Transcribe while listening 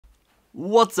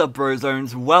What's up,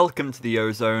 Brozones? Welcome to the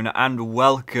Ozone, and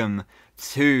welcome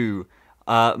to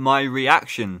my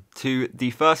reaction to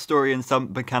the first story in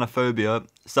Submechanophobia.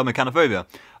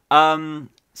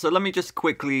 So let me just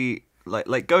quickly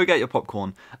go get your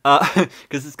popcorn,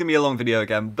 because it's gonna be a long video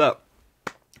again. But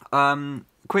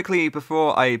quickly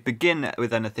before I begin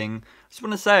with anything, I just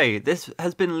want to say this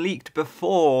has been leaked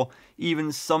before even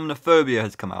Somnophobia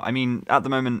has come out. I mean, at the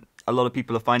moment, a lot of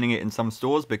people are finding it in some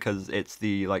stores because it's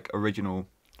the original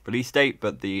release date,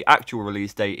 but the actual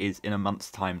release date is in a month's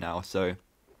time now. So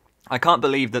I can't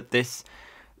believe that this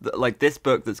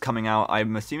book that's coming out,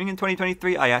 I'm assuming in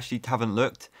 2023. I actually haven't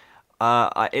looked.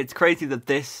 It's crazy that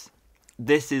this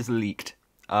is leaked.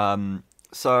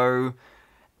 So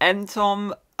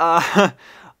Tom,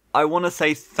 I want to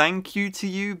say thank you to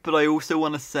you, but I also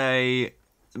want to say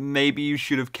maybe you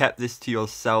should have kept this to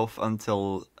yourself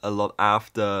until a lot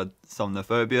after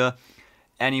Somnophobia.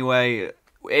 Anyway,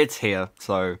 it's here,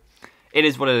 so it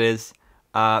is what it is.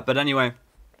 But anyway,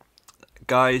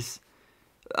 guys,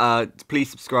 please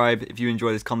subscribe if you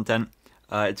enjoy this content.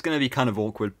 It's going to be kind of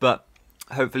awkward, but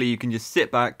hopefully you can just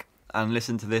sit back and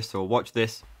listen to this or watch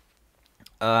this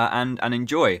and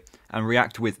enjoy and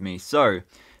react with me. So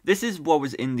this is what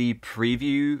was in the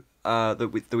preview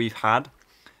that we've had.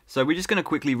 So we're just going to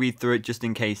quickly read through it just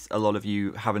in case a lot of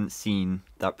you haven't seen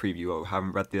that preview or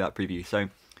haven't read through that preview. So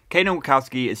Caden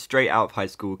Wachowski is straight out of high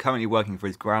school, currently working for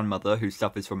his grandmother who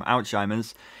suffers from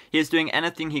Alzheimer's. He is doing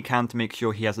anything he can to make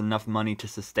sure he has enough money to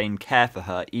sustain care for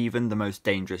her, even the most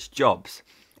dangerous jobs.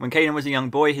 When Caden was a young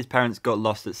boy, his parents got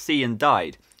lost at sea and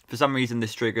died. For some reason,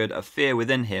 this triggered a fear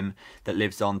within him that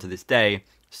lives on to this day,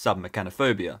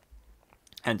 submechanophobia.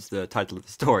 Hence the title of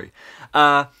the story.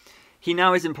 He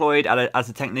now is employed as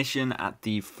a technician at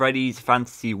the Freddy's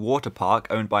Fantasy Water Park,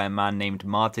 owned by a man named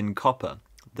Martin Copper.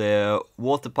 The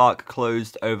water park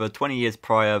closed over 20 years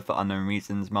prior for unknown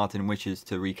reasons. Martin wishes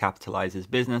to recapitalize his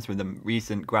business with the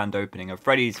recent grand opening of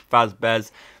Freddy's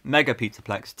Fazbear's Mega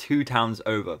Pizzaplex 2 towns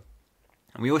over.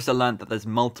 And we also learned that there's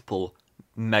multiple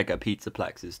Mega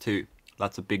Pizzaplexes too.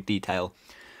 That's a big detail.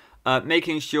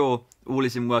 Making sure all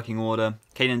is in working order,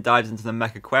 Caden dives into the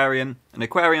mech aquarium, an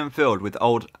aquarium filled with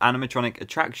old animatronic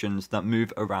attractions that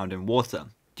move around in water.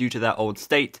 Due to their old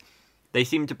state, they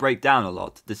seem to break down a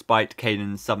lot. Despite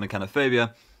Caden's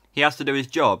submechanophobia, he has to do his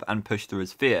job and push through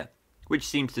his fear, which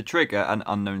seems to trigger an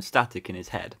unknown static in his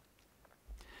head.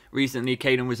 Recently,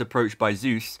 Caden was approached by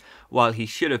Zeus while he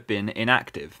should have been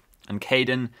inactive, and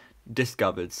Caden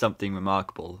discovered something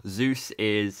remarkable. Zeus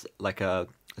is like a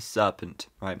serpent,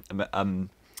 right?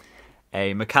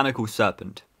 A mechanical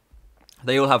serpent.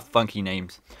 They all have funky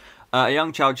names. A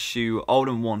young child's shoe, old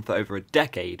and worn for over a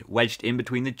decade, wedged in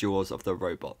between the jaws of the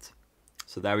robot.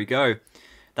 So there we go.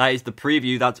 That is the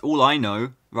preview. That's all I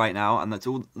know right now, and that's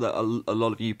all that a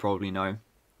lot of you probably know.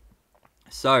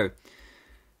 So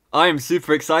I am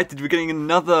super excited. We're getting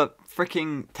another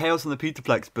freaking Tales from the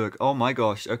Pizzaplex book. Oh my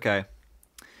gosh. Okay.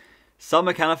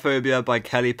 Submechanophobia by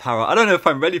Kelly Parra. I don't know if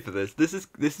I'm ready for this. This is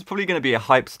probably going to be a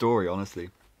hype story, honestly.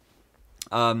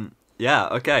 Yeah,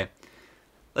 okay.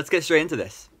 Let's get straight into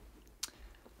this.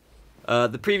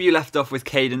 The preview left off with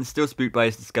Caden still spooked by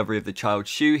his discovery of the child's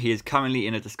shoe. He is currently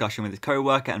in a discussion with his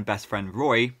co-worker and best friend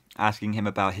Roy, asking him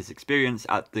about his experience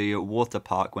at the water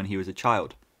park when he was a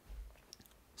child.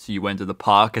 So you went to the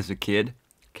park as a kid?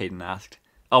 Caden asked.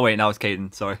 Oh wait, that was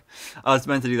Caden, sorry. I was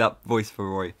meant to do that voice for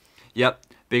Roy. Yep.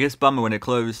 Biggest bummer when it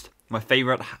closed. My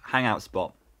favourite hangout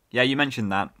spot. Yeah, you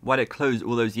mentioned that. Why'd it close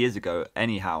all those years ago,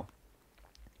 anyhow?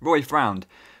 Roy frowned.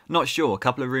 Not sure. A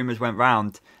couple of rumours went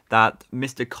round that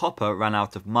Mr. Copper ran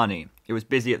out of money. It was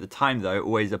busy at the time though,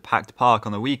 always a packed park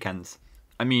on the weekends.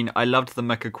 I mean, I loved the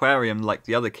mech aquarium like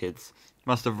the other kids.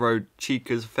 Must have rode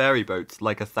Chica's ferry boats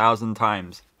like 1,000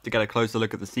 times to get a closer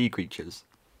look at the sea creatures.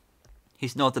 He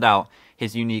snorted out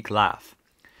his unique laugh.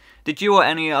 Did you or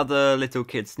any other little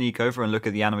kids sneak over and look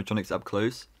at the animatronics up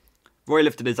close? Roy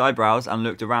lifted his eyebrows and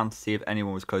looked around to see if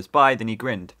anyone was close by, then he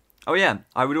grinned. Oh yeah,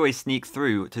 I would always sneak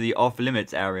through to the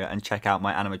off-limits area and check out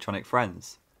my animatronic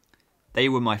friends. They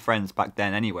were my friends back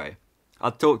then anyway.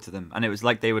 I'd talk to them, and it was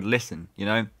like they would listen, you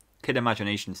know? Kid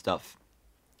imagination stuff.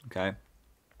 Okay.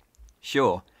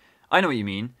 Sure, I know what you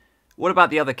mean. What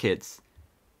about the other kids?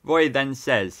 Roy then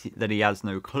says that he has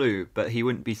no clue, but he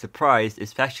wouldn't be surprised,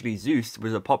 especially Zeus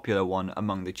was a popular one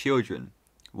among the children.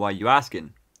 Why are you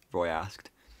asking? Roy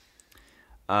asked.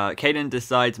 Caden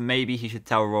decides maybe he should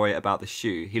tell Roy about the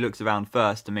shoe. He looks around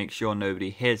first to make sure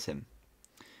nobody hears him.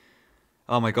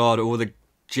 Oh my god, all the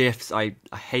GIFs, I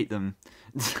hate them.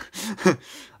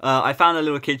 I found a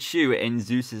little kid's shoe in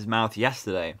Zeus's mouth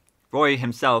yesterday. Roy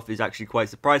himself is actually quite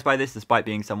surprised by this, despite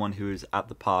being someone who was at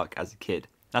the park as a kid.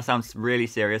 That sounds really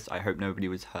serious. I hope nobody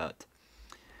was hurt.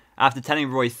 After telling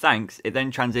Roy thanks, it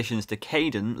then transitions to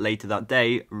Caden later that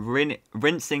day,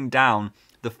 rinsing down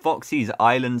the Foxy's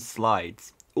Island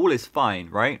slides. All is fine,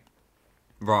 right?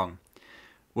 Wrong.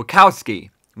 Wachowski,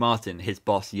 Martin, his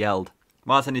boss, yelled.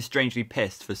 Martin is strangely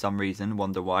pissed for some reason,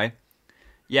 wonder why.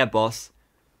 Yeah, boss.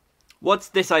 What's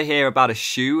this I hear about a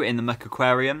shoe in the mech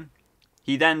aquarium?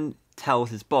 He then tells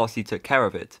his boss he took care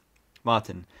of it.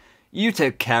 Martin, you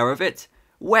took care of it?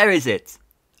 Where is it?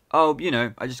 Oh, you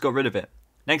know, I just got rid of it.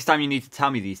 Next time you need to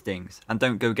tell me these things, and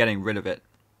don't go getting rid of it.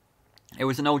 It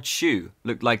was an old shoe,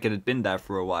 looked like it had been there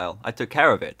for a while. I took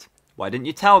care of it. Why didn't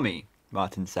you tell me?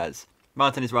 Martin says.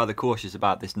 Martin is rather cautious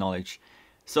about this knowledge.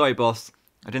 Sorry, boss.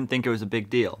 I didn't think it was a big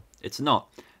deal. It's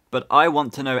not. But I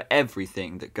want to know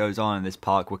everything that goes on in this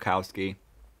park, Wachowski.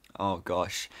 Oh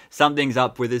gosh. Something's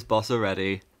up with his boss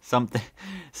already.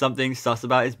 Something's sus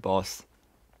about his boss.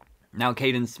 Now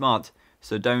Caden's smart,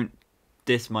 so don't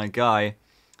diss my guy.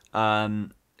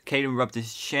 Caden rubbed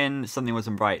his chin. Something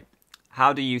wasn't right.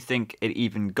 How do you think it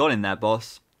even got in there,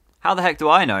 boss? How the heck do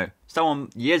I know? Someone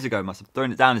years ago must have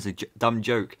thrown it down as a dumb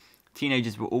joke.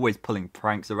 Teenagers were always pulling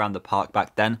pranks around the park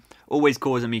back then, always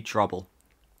causing me trouble.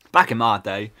 Back in my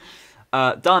day.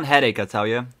 Darn headache, I tell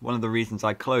you. One of the reasons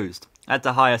I closed. I had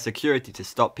to hire security to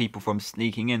stop people from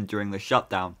sneaking in during the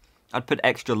shutdown. I'd put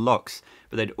extra locks,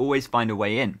 but they'd always find a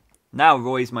way in. Now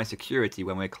Roy's my security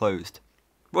when we're closed.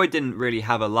 Roy didn't really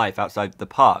have a life outside the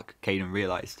park, Caden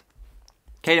realised.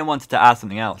 Caden wanted to ask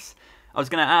something else. I was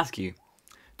going to ask you,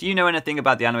 do you know anything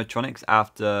about the animatronics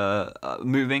after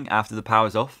moving after the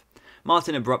power's off?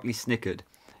 Martin abruptly snickered.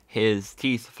 His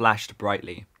teeth flashed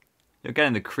brightly. You're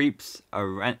getting the creeps,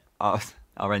 aren't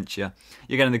you?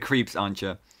 You're getting the creeps, aren't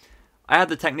you? I had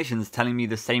the technicians telling me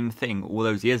the same thing all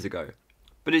those years ago.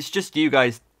 But it's just you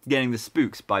guys getting the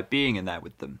spooks by being in there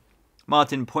with them.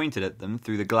 Martin pointed at them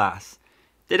through the glass.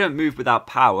 They don't move without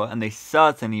power, and they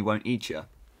certainly won't eat you.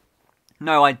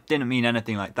 No, I didn't mean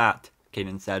anything like that,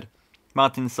 Caden said.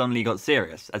 Martin suddenly got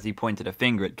serious as he pointed a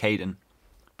finger at Caden.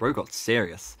 Bro got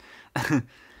serious.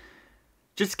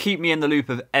 Just keep me in the loop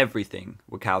of everything,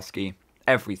 Wachowski.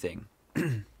 Everything.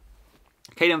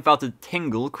 Caden felt a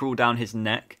tingle crawl down his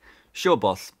neck. Sure,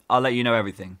 boss. I'll let you know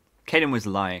everything. Caden was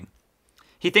lying.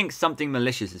 He thinks something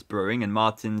malicious is brewing in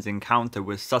Martin's encounter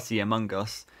with Sussy Among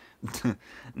Us.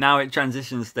 Now it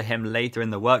transitions to him later in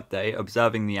the workday,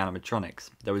 observing the animatronics.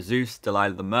 There was Zeus,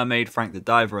 Delilah the mermaid, Frank the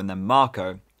diver, and then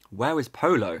Marco. Where was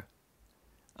Polo?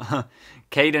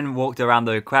 Caden walked around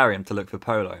the aquarium to look for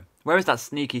Polo. Where is that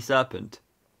sneaky serpent?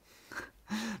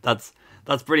 That's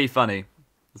pretty funny.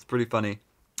 It's pretty funny.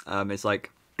 It's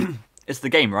like, it's the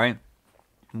game, right?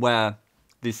 Where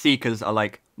the seekers are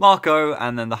like, Marco,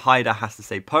 and then the hider has to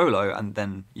say Polo, and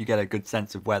then you get a good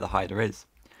sense of where the hider is.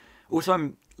 Also,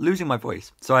 I'm losing my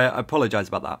voice, so I apologise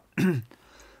about that.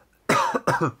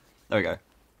 There we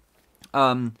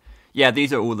go. Yeah,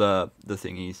 these are all the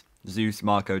thingies. Zeus,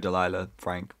 Marco, Delilah,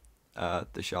 Frank,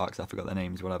 the sharks, I forgot their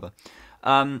names, whatever.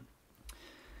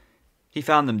 He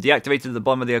found them, deactivated at the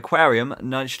bottom of the aquarium,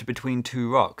 nudged between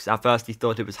two rocks. At first he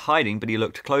thought it was hiding, but he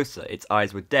looked closer. Its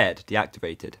eyes were dead,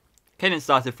 deactivated. Caden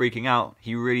started freaking out.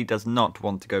 He really does not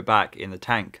want to go back in the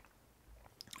tank.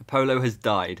 Polo has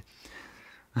died.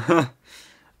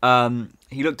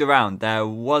 He looked around. There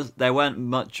weren't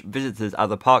much visitors at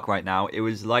the park right now. It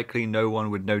was likely no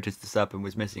one would notice the serpent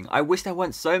was missing. I wish there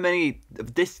weren't so many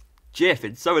of this GIF.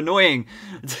 It's so annoying.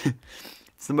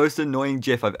 It's the most annoying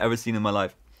GIF I've ever seen in my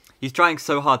life. He's trying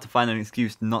so hard to find an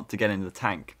excuse not to get into the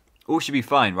tank. All should be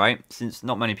fine, right? Since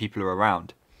not many people are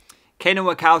around. Caden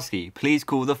Wachowski, please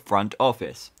call the front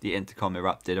office. The intercom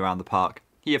erupted around the park.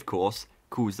 He, of course,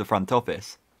 calls the front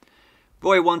office.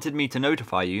 Roy wanted me to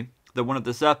notify you that one of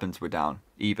the serpents were down,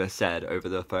 Eva said over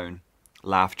the phone.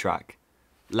 Laugh track.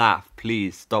 Laugh,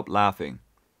 please, stop laughing.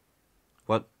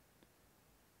 What?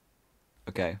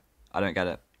 Okay, I don't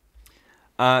get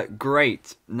it.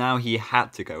 Great, now he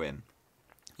had to go in.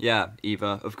 Yeah,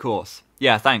 Eva, of course.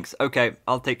 Yeah, thanks. Okay,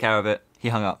 I'll take care of it. He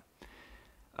hung up.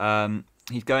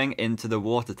 He's going into the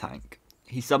water tank.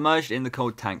 He submerged in the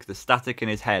cold tank. The static in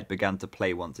his head began to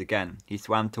play once again. He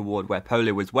swam toward where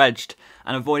Polo was wedged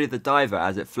and avoided the diver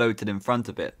as it floated in front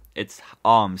of it, its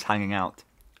arms hanging out.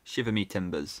 Shiver me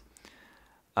timbers.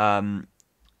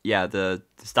 Yeah, the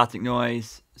static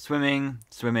noise. Swimming.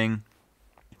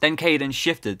 Then Caden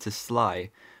shifted to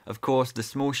Sly. Of course, the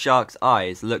small shark's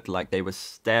eyes looked like they were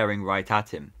staring right at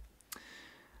him.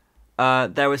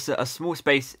 There was a small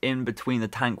space in between the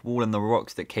tank wall and the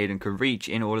rocks that Caden could reach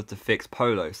in order to fix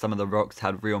Polo. Some of the rocks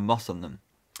had real moss on them.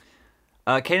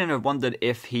 Caden had wondered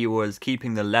if he was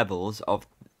keeping the levels of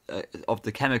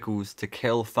the chemicals to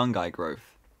kill fungi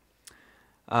growth.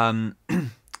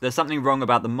 There's something wrong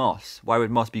about the moss. Why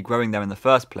would moss be growing there in the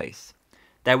first place?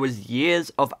 There was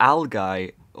years of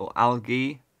algae, or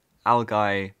algae?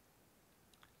 Algae.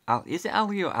 Is it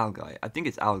algae or algae? I think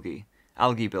it's algae.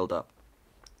 Algae buildup.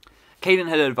 Caden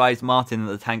had advised Martin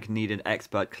that the tank needed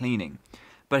expert cleaning,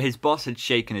 but his boss had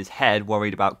shaken his head,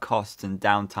 worried about costs and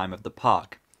downtime of the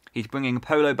park. He's bringing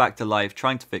Polo back to life,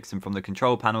 trying to fix him from the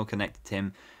control panel connected to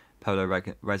him. Polo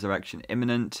resurrection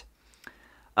imminent.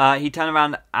 He turned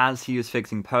around as he was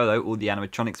fixing Polo. All the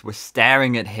animatronics were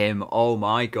staring at him. Oh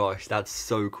my gosh, that's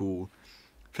so cool.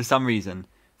 For some reason,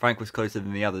 Frank was closer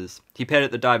than the others. He peered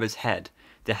at the diver's head.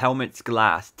 The helmet's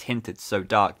glass tinted so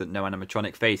dark that no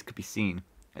animatronic face could be seen.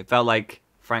 It felt like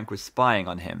Frank was spying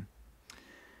on him.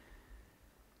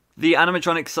 The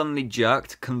animatronic suddenly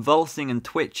jerked, convulsing and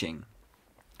twitching.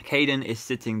 Caden is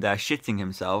sitting there shitting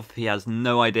himself. He has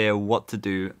no idea what to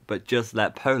do, but just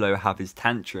let Polo have his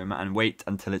tantrum and wait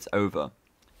until it's over.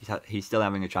 He's still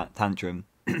having a tantrum.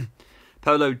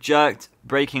 Polo jerked,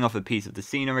 breaking off a piece of the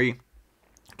scenery.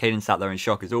 Caden sat there in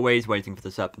shock as always, waiting for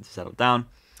the serpent to settle down.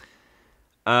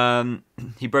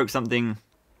 He broke something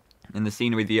in the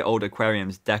scenery, the old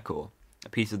aquarium's decor. A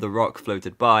piece of the rock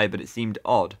floated by, but it seemed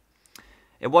odd.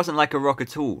 It wasn't like a rock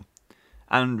at all,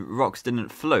 and rocks didn't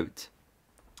float.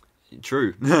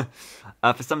 True.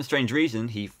 For some strange reason,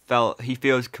 he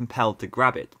feels compelled to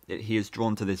grab it. He is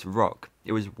drawn to this rock.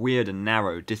 It was weird and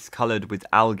narrow, discoloured with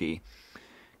algae.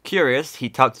 Curious, he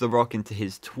tucked the rock into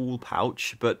his tool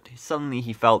pouch, but suddenly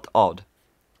he felt odd.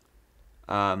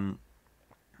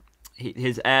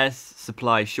 His air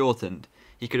supply shortened.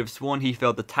 He could have sworn he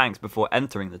filled the tanks before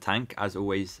entering the tank, as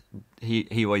always.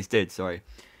 He always did. Sorry.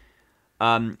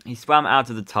 He swam out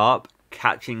of the tarp,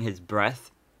 catching his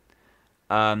breath.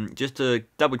 Just to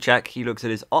double check, he looks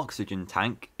at his oxygen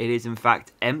tank. It is in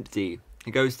fact empty.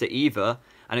 He goes to Eva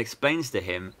and explains to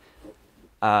him,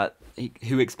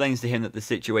 who explains to him that the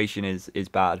situation is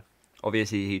bad.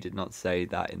 Obviously, he did not say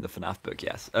that in the FNAF book.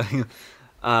 Yes.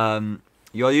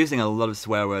 You're using a lot of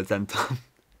swear words, then, Tom.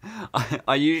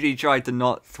 I usually try to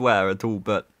not swear at all,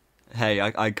 but hey,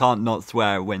 I can't not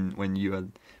swear when you are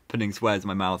putting swears in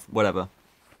my mouth. Whatever.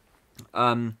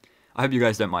 I hope you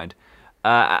guys don't mind.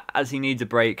 As he needs a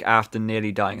break after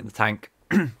nearly dying in the tank.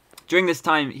 During this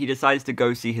time, he decides to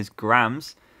go see his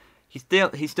Grams. He's still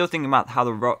thinking about how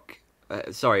the rock.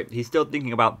 He's still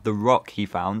thinking about the rock he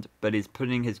found, but is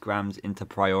putting his Grams into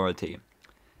priority.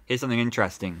 Here's something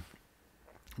interesting.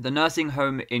 The nursing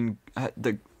home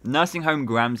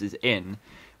Grams is in,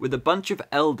 with a bunch of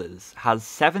elders, has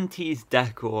 70s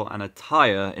decor and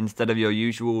attire instead of your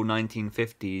usual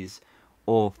 1950s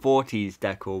or 40s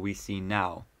decor we see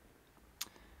now.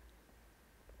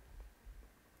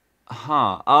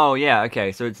 Oh yeah,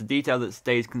 okay, so it's a detail that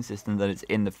stays consistent, that it's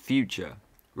in the future.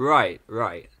 Right.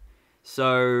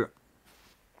 So,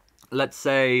 let's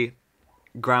say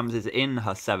Grams is in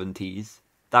her 70s.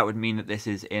 That would mean that this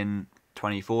is in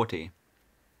 2040.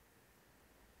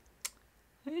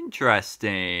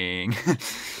 Interesting.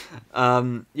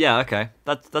 Yeah, okay.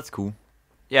 That's cool.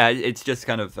 Yeah, it's just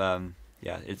kind of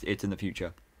yeah, it's in the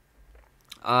future.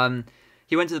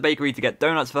 He went to the bakery to get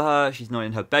donuts for her. She's not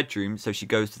in her bedroom, so she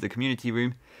goes to the community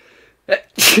room.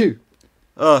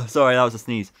 Oh, sorry, that was a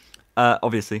sneeze.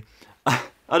 Obviously. I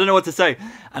don't know what to say.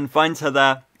 And finds her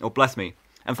there, oh bless me,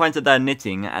 and finds her there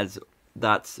knitting, as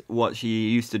that's what she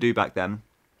used to do back then.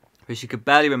 But she could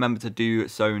barely remember to do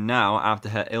so now after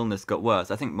her illness got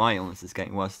worse. I think my illness is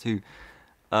getting worse too.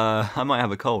 I might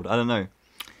have a cold, I don't know.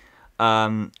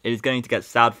 It is going to get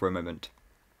sad for a moment.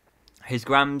 His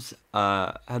Grams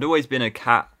had always been a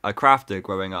crafter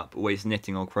growing up, always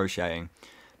knitting or crocheting.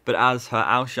 But as her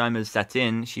Alzheimer's set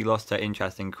in, she lost her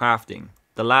interest in crafting.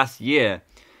 The last year,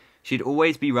 she'd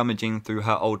always be rummaging through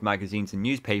her old magazines and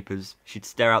newspapers. She'd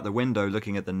stare out the window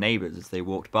looking at the neighbours as they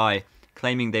walked by,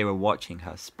 claiming they were watching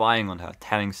her, spying on her,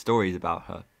 telling stories about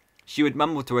her. She would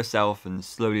mumble to herself and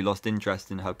slowly lost interest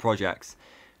in her projects.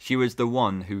 She was the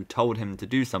one who told him to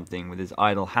do something with his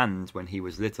idle hands when he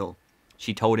was little.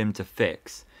 She told him to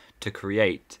fix, to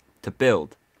create, to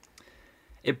build.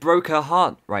 It broke her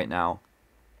heart right now,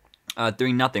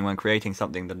 doing nothing when creating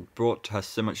something that brought her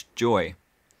so much joy.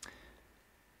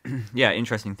 Yeah,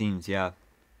 interesting themes, yeah.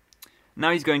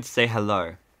 Now he's going to say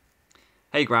hello.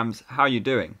 Hey Grams, how are you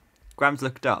doing? Grams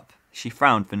looked up. She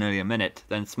frowned for nearly a minute,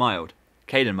 then smiled.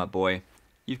 Caden, my boy,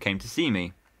 you came to see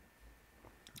me.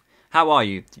 How are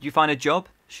you? Did you find a job?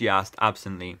 She asked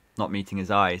absently, not meeting his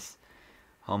eyes.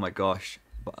 Oh my gosh.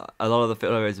 A lot of the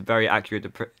photo is a very accurate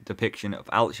depiction of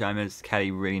Alzheimer's.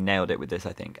 Kelly really nailed it with this,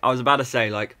 I think. I was about to say,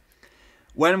 like,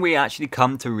 when we actually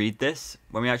come to read this,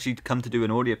 when we actually come to do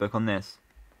an audiobook on this,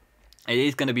 it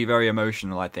is going to be very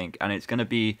emotional, I think, and it's going to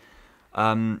be,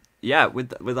 yeah, with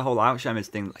the whole Alzheimer's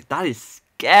thing, like, that is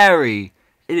scary.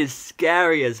 It is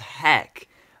scary as heck.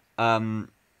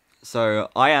 So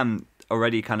I am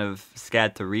already kind of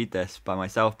scared to read this by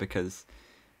myself because,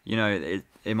 you know,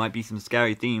 it might be some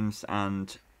scary themes,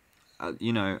 and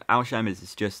you know, Alzheimer's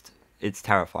is just, it's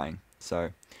terrifying.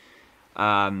 So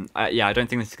yeah, I don't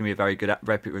think this is going to be a very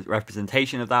good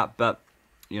representation of that, but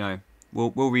you know,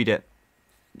 we'll read it.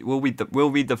 We'll read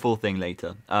the full thing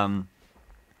later.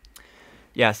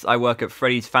 Yes, I work at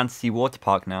Freddy's Fantasy Water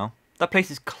Park now. That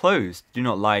place is closed. Do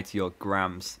not lie to your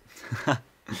Grams.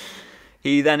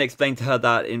 He then explained to her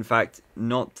that it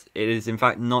is in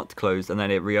fact not closed, and then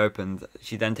it reopened.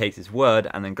 She then takes his word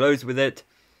and then goes with it,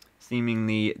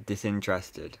 seemingly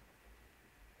disinterested.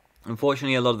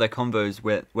 Unfortunately, a lot of their convos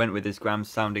went with his Grams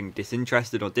sounding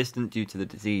disinterested or distant due to the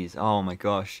disease. Oh my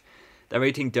gosh. They're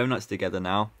eating donuts together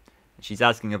now. She's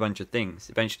asking a bunch of things.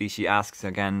 Eventually she asks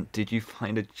again, did you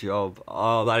find a job?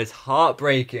 Oh, that is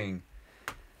heartbreaking.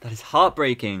 That is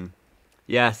heartbreaking.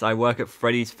 Yes, I work at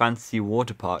Freddy's Fantasy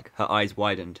Water Park. Her eyes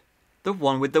widened. The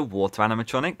one with the water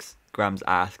animatronics? Grams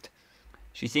asked.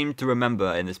 She seemed to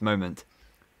remember in this moment.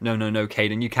 No,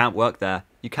 Caden, you can't work there.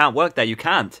 You can't work there, you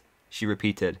can't, she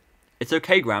repeated. It's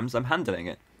okay, Grams, I'm handling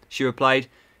it. She replied,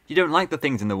 you don't like the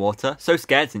things in the water. So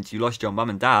scared since you lost your mum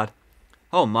and dad.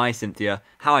 Oh my, Cynthia,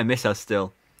 how I miss her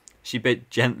still. She bit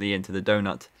gently into the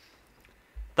donut.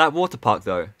 That water park,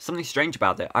 though, something strange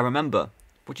about it, I remember.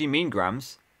 What do you mean,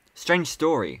 Grams? Strange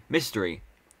story. Mystery.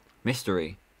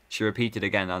 Mystery, she repeated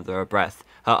again under her breath,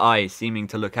 her eyes seeming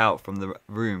to look out from the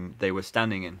room they were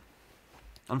standing in.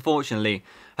 Unfortunately,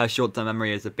 her short-term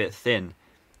memory is a bit thin.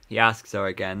 He asks her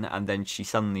again, and then she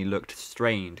suddenly looked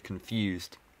strained,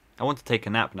 confused. I want to take a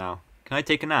nap now. Can I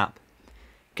take a nap?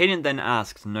 Caden then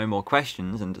asks no more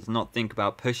questions and does not think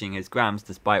about pushing his Grams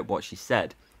despite what she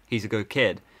said. He's a good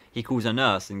kid. He calls a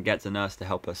nurse and gets a nurse to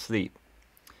help her sleep.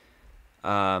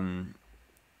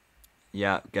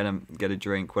 Yeah, get a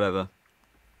drink, whatever.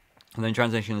 And then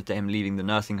transitions to him leaving the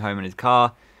nursing home in his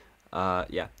car.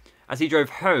 Yeah. As he drove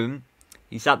home,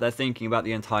 he sat there thinking about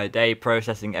the entire day,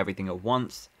 processing everything at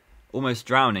once, almost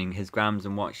drowning his Grams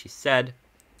and what she said,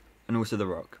 and also the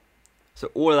rock. So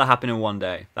all of that happened in one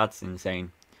day. That's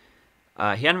insane.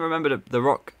 He hadn't remembered the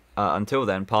rock until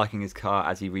then, parking his car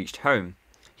as he reached home.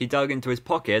 He dug into his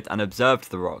pocket and observed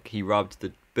the rock. He rubbed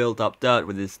the built-up dirt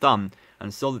with his thumb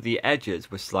and saw that the edges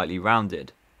were slightly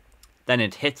rounded. Then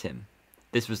it hit him.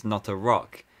 This was not a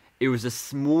rock. It was a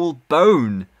small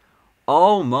bone.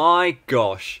 Oh my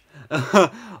gosh.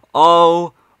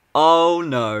 Oh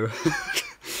no.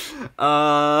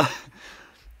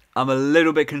 I'm a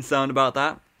little bit concerned about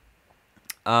that.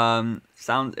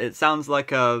 It sounds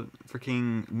like a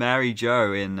freaking Mary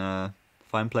Jo in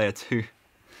Fine Player 2.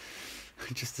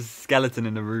 Just a skeleton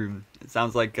in a room. It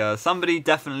sounds like somebody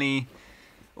definitely,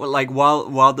 well, like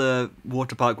while the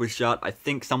water park was shut, I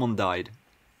think someone died,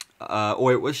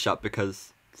 or it was shut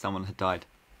because someone had died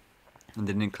and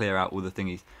didn't clear out all the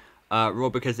thingies. Raw,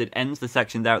 because it ends the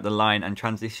section there at the line and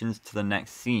transitions to the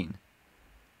next scene.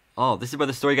 Oh, this is where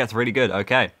the story gets really good.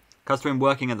 Okay. Customary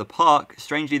working at the park.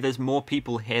 Strangely, there's more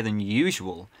people here than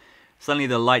usual. Suddenly,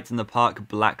 the lights in the park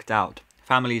blacked out.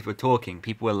 Families were talking.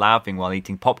 People were laughing while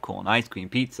eating popcorn, ice cream,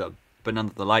 pizza, but none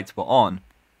of the lights were on.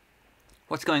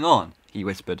 What's going on? He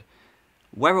whispered.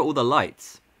 Where are all the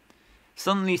lights?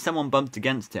 Suddenly, someone bumped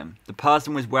against him. The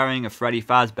person was wearing a Freddy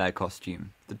Fazbear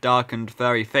costume. The darkened,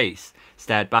 furry face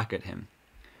stared back at him.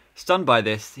 Stunned by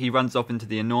this, he runs off into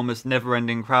the enormous,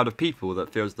 never-ending crowd of people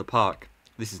that fills the park.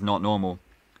 This is not normal.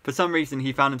 For some reason,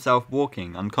 he found himself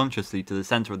walking unconsciously to the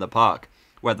centre of the park,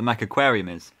 where the mech aquarium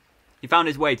is. He found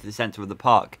his way to the centre of the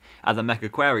park. At the mech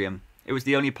aquarium, it was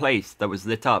the only place that was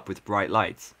lit up with bright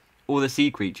lights. All the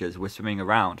sea creatures were swimming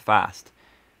around fast.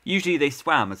 Usually they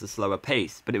swam at a slower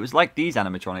pace, but it was like these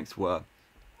animatronics were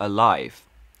alive.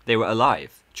 They were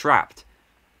alive, trapped,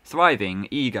 thriving,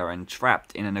 eager, and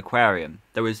trapped in an aquarium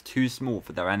that was too small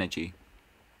for their energy.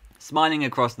 Smiling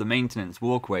across the maintenance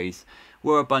walkways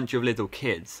were a bunch of little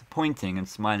kids, pointing and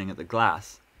smiling at the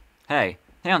glass. Hey,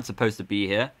 they aren't supposed to be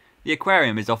here. The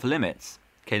aquarium is off limits,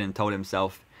 Caden told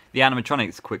himself. The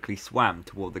animatronics quickly swam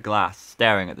toward the glass,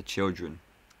 staring at the children.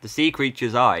 The sea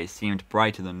creature's eyes seemed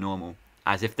brighter than normal,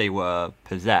 as if they were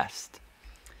possessed.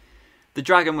 The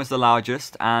dragon was the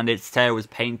largest, and its tail was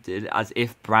painted as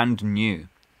if brand new.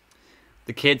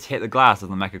 The kids hit the glass of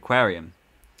the mech aquarium.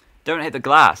 Don't hit the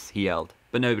glass, he yelled,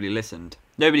 but nobody listened.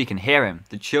 Nobody can hear him.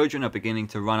 The children are beginning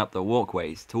to run up the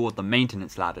walkways toward the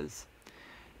maintenance ladders.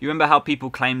 You remember how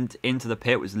people claimed Into the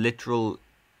Pit was literal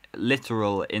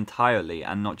entirely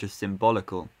and not just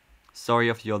symbolical? Sorry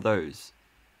if you're those.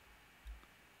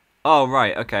 Oh,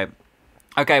 right, okay.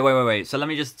 Okay, wait. So let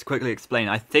me just quickly explain.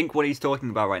 I think what he's talking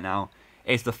about right now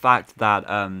is the fact that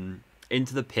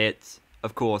Into the Pit,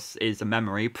 of course, is a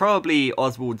memory. Probably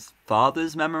Oswald's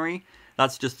father's memory.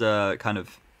 That's just a kind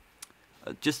of...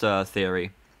 just a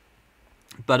theory.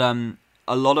 But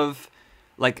a lot of...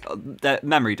 like, the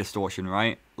memory distortion,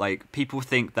 right? Like, people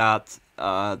think that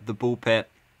the ball pit...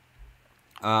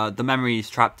 the memories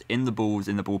trapped in the balls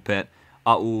in the ball pit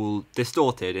are all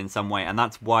distorted in some way, and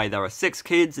that's why there are 6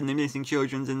 kids in the missing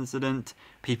children's incident.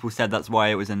 People said that's why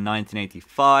it was in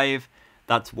 1985.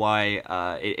 That's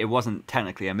why it wasn't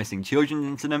technically a missing children's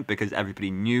incident, because everybody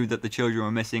knew that the children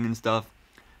were missing and stuff.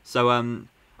 So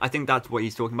I think that's what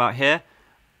he's talking about here.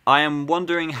 I am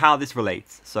wondering how this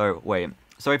relates. So wait,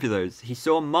 sorry for those. He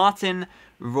saw Martin,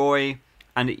 Roy,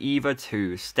 and Eva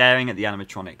too staring at the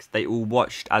animatronics. They all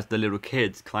watched as the little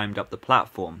kids climbed up the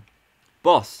platform.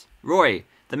 Boss, Roy,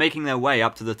 they're making their way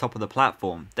up to the top of the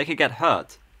platform. They could get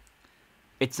hurt.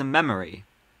 It's a memory,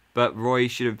 but Roy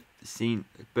should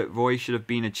have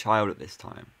been a child at this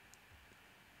time.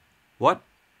 What?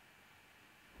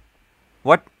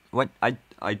 What? I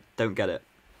don't get it.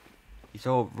 You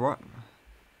saw Roy.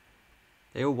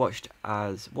 They all watched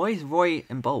as... why is Roy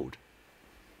in bold?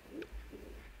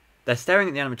 They're staring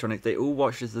at the animatronics. They all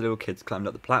watched as the little kids climbed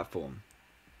up the platform.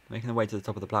 Making their way to the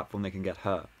top of the platform, they can get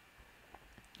hurt.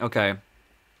 Okay.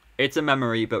 It's a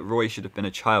memory, but Roy should have been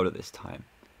a child at this time.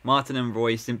 Martin and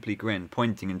Roy simply grinned,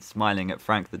 pointing and smiling at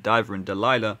Frank the Diver and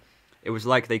Delilah. It was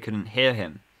like they couldn't hear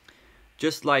him.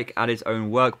 Just like at his own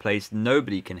workplace,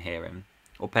 nobody can hear him,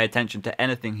 or pay attention to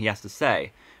anything he has to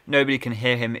say. Nobody can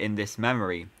hear him in this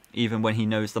memory, even when he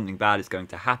knows something bad is going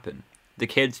to happen. The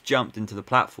kids jumped into the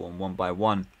platform one by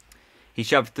one. He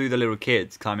shoved through the little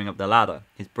kids, climbing up the ladder.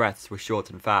 His breaths were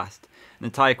short and fast. An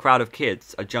entire crowd of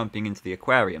kids are jumping into the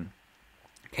aquarium.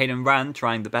 Caden ran,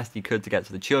 trying the best he could to get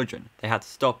to the children. They had to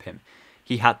stop him.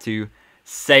 He had to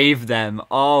save them.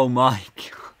 Oh my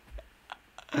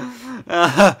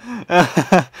god.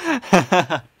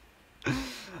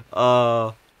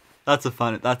 Oh, that's a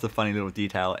funny little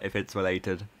detail if it's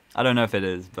related. I don't know if it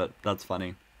is, but that's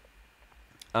funny.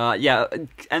 Yeah,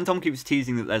 and Tom keeps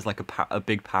teasing that there's like a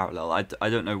big parallel. I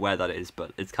don't know where that is,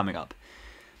 but it's coming up.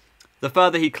 The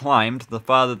further he climbed, the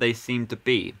farther they seemed to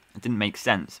be. It didn't make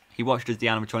sense. He watched as the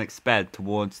animatronics sped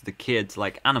towards the kids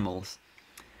like animals.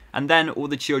 And then all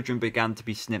the children began to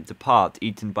be snipped apart,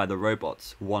 eaten by the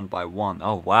robots, one by one.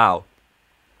 Oh, wow.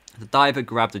 The diver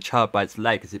grabbed a child by its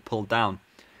leg as it pulled down.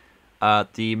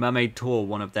 The mermaid tore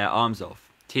one of their arms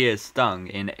off. Tears stung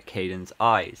in Caden's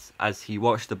eyes as he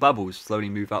watched the bubbles slowly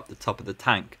move up the top of the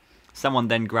tank. Someone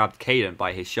then grabbed Caden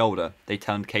by his shoulder. They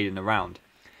turned Caden around.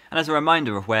 And as a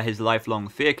reminder of where his lifelong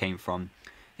fear came from,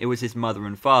 it was his mother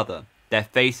and father. Their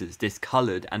faces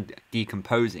discoloured and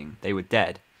decomposing. They were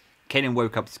dead. Caden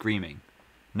woke up screaming.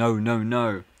 No, no,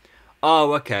 no.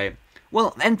 Oh, okay.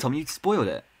 Well, then, Tom, you spoiled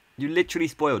it. You literally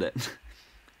spoiled it.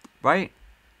 Right?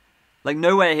 Like,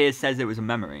 nowhere here says it was a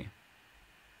memory.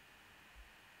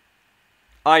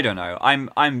 I don't know.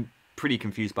 I'm pretty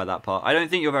confused by that part. I don't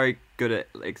think you're very good at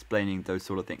explaining those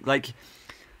sort of things. Like,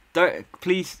 don't...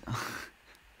 please...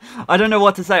 I don't know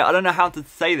what to say. I don't know how to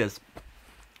say this.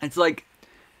 It's like,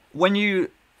 when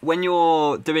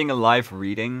you're doing a live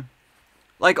reading,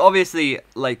 like, obviously,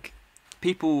 like,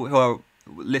 people who are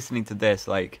listening to this,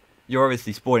 like, you're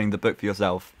obviously spoiling the book for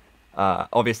yourself.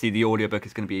 Obviously, the audiobook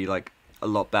is going to be, like, a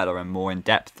lot better and more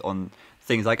in-depth on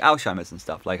things like Alzheimer's and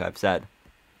stuff, like I've said.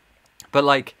 But,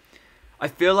 like, I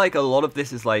feel like a lot of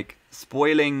this is, like,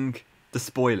 spoiling the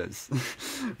spoilers,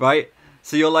 right?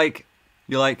 So you're like,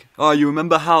 oh, you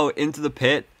remember how Into the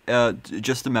Pit,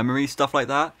 just a memory, stuff like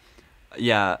that?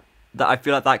 Yeah, I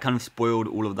feel like that kind of spoiled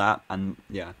all of that, and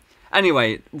yeah.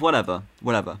 Anyway, whatever.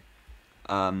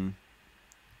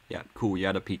 Yeah, cool, you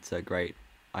had a pizza, great.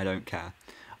 I don't care.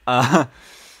 The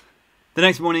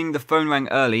next morning, the phone rang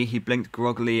early. He blinked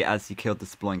groggily as he killed the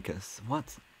Sploinkus.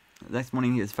 What? The next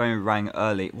morning, his phone rang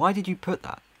early. Why did you put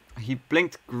that? He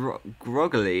blinked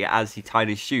groggily as he tied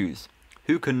his shoes.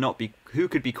 Who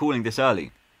could be calling this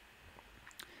early?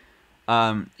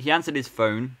 He answered his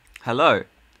phone. Hello.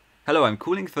 Hello, I'm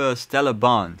calling for Stella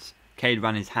Barnes. Cade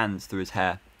ran his hands through his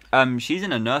hair. She's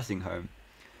in a nursing home.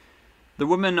 The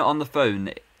woman on the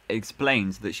phone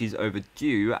explains that she's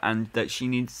overdue and that she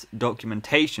needs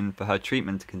documentation for her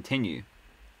treatment to continue.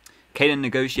 Caden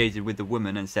negotiated with the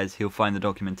woman and says he'll find the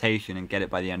documentation and get it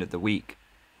by the end of the week.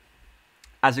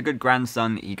 As a good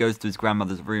grandson, he goes to his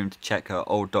grandmother's room to check her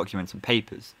old documents and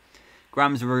papers.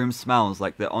 Gram's room smells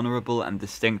like the honourable and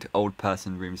distinct old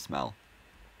person room smell.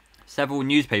 Several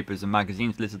newspapers and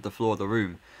magazines littered the floor of the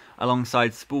room.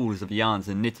 alongside spools of yarns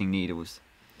and knitting needles.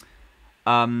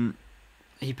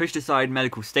 He pushed aside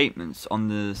medical statements on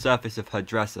the surface of her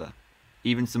dresser,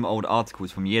 even some old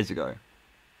articles from years ago.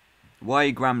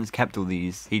 Why Grams kept all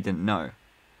these, he didn't know.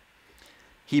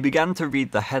 He began to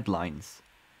read the headlines.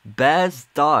 Bears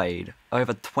died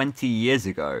over 20 years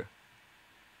ago.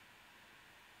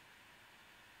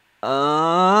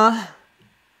 Oh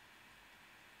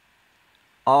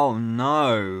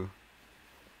no.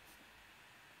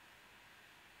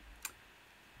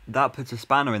 That puts a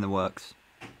spanner in the works.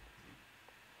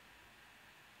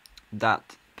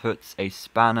 That puts a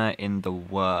spanner in the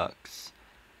works.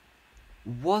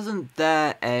 Wasn't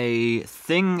there a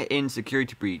thing in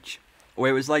Security Breach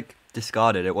where it was like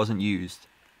discarded, it wasn't used,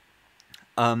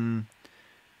 that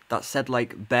said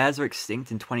like bears are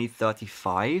extinct in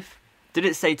 2035? Did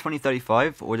it say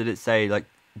 2035 or did it say like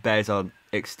bears are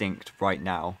extinct right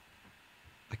now?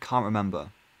 I can't remember.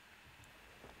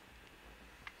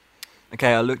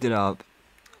 Okay, I looked it up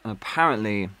and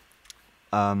apparently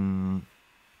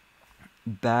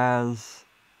bears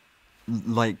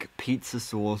like pizza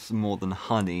sauce more than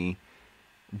honey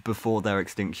before their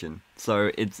extinction.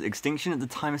 So it's extinction at the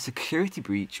time of Security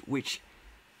Breach, which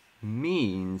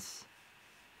means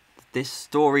this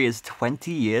story is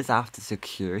 20 years after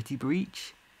Security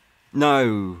Breach?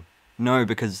 No,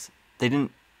 because they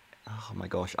didn't... Oh my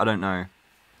gosh, I don't know.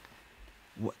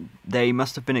 They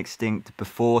must have been extinct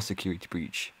before Security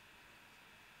Breach.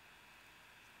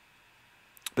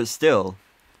 But still,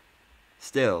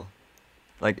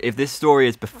 like, if this story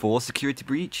is before Security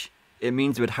Breach, it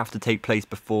means it would have to take place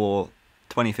before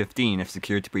 2015 if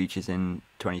Security Breach is in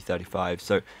 2035.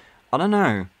 So, I don't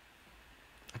know.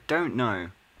 I don't know.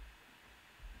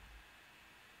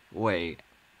 Wait.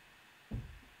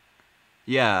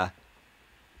 Yeah.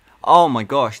 Oh my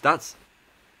gosh, that's...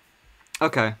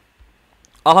 Okay.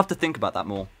 I'll have to think about that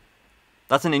more.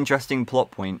 That's an interesting plot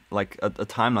point, like a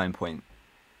timeline point.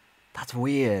 That's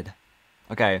weird.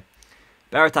 Okay.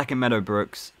 Bear attack in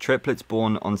Meadowbrooks, triplets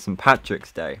born on St.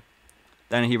 Patrick's Day.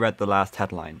 Then he read the last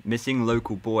headline. Missing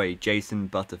local boy Jason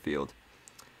Butterfield.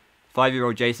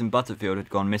 5-year-old Jason Butterfield had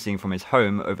gone missing from his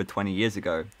home over 20 years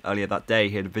ago. Earlier that day,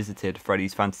 he had visited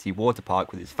Freddy's Fantasy Water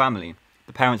Park with his family.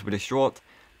 The parents were distraught.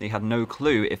 They had no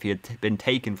clue if he had been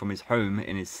taken from his home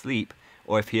in his sleep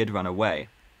or if he had run away.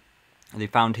 They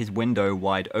found his window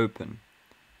wide open.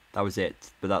 That was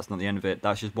it, but that's not the end of it.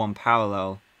 That's just one part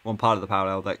of the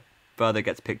parallel that further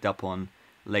gets picked up on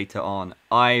later on.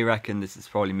 I reckon this is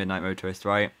probably Midnight Motorist,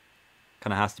 right?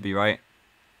 Kind of has to be, right?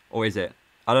 Or is it?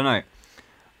 I don't know.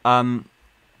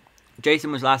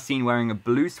 Jason was last seen wearing a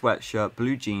blue sweatshirt,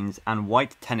 blue jeans, and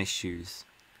white tennis shoes.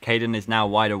 Caden is now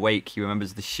wide awake. He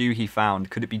remembers the shoe he found.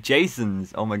 Could it be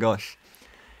Jason's? Oh my gosh.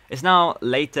 It's now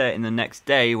later in the next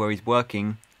day where he's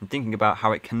working and thinking about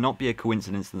how it cannot be a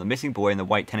coincidence that the missing boy and the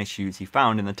white tennis shoes he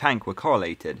found in the tank were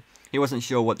correlated. He wasn't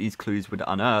sure what these clues would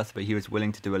unearth, but he was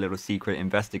willing to do a little secret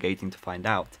investigating to find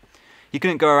out. He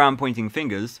couldn't go around pointing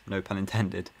fingers, no pun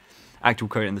intended. Actual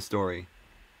quote in the story.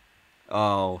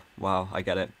 Oh, wow, I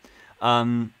get it.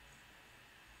 Yeah,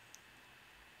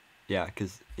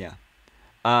 because, yeah.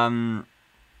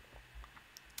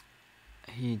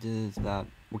 He does that.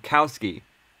 Wachowski.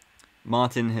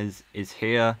 Martin is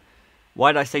here.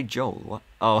 Why did I say Joel? What?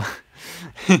 Oh.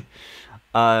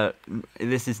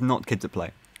 This is not Kids at Play.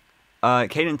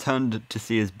 Caden turned to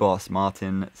see his boss,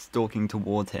 Martin, stalking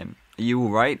toward him. Are you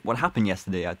alright? What happened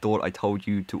yesterday? I thought I told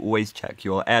you to always check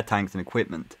your air tanks and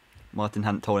equipment. Martin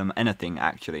hadn't told him anything,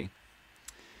 actually.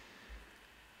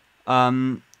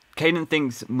 Caden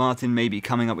thinks Martin may be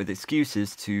coming up with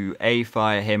excuses to A,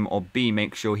 fire him, or B,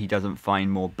 make sure he doesn't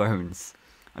find more bones.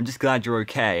 I'm just glad you're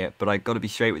okay, but I gotta be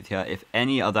straight with you. If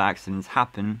any other accidents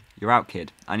happen, you're out,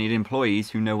 kid. I need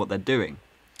employees who know what they're doing.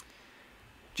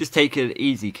 Just take it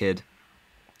easy, kid.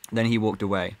 Then he walked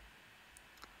away.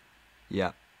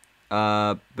 Yeah.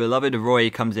 Beloved Roy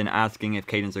comes in asking if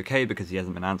Caden's okay because he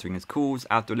hasn't been answering his calls.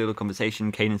 After a little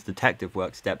conversation, Caden's detective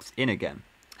work steps in again.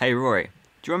 Hey, Roy.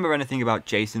 Do you remember anything about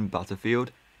Jason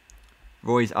Butterfield?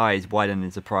 Roy's eyes widen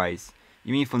in surprise.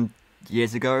 You mean from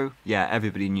years ago? Yeah,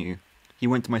 everybody knew. He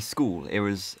went to my school. It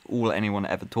was all anyone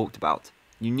ever talked about.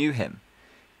 You knew him.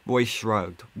 Roy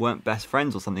shrugged. Weren't best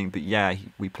friends or something, but yeah,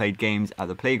 we played games at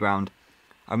the playground.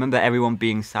 I remember everyone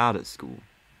being sad at school.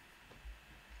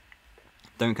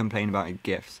 Don't complain about your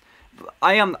gifts.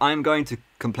 I'm going to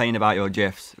complain about your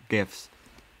gifs,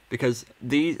 because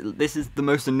this is the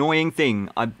most annoying thing.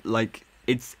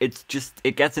 It's just,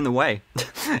 it gets in the way.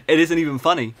 It isn't even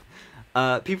funny.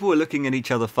 People were looking at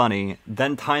each other funny,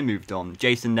 then time moved on.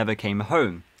 Jason never came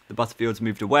home. The Butterfields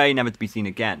moved away, never to be seen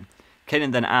again.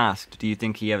 Caden then asked, do you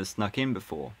think he ever snuck in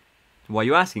before? Why are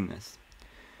you asking this?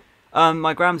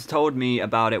 My grams told me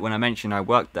about it when I mentioned I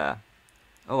worked there.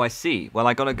 Oh, I see. Well,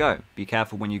 I gotta go. Be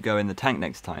careful when you go in the tank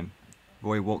next time.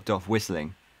 Roy walked off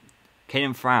whistling.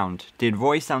 Caden frowned. Did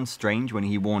Roy sound strange when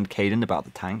he warned Caden about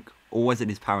the tank, or was it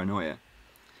his paranoia?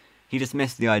 He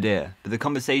dismissed the idea, but the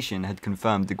conversation had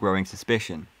confirmed the growing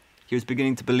suspicion. He was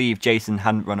beginning to believe Jason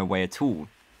hadn't run away at all.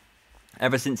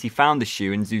 Ever since he found the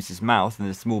shoe in Zeus's mouth and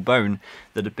the small bone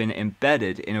that had been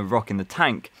embedded in a rock in the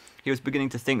tank, he was beginning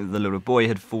to think that the little boy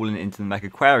had fallen into the mech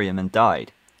aquarium and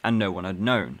died, and no one had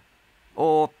known.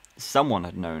 Or someone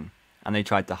had known, and they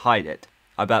tried to hide it.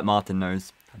 I bet Martin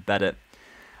knows. I bet it.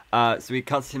 So he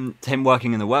cuts to him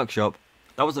working in the workshop.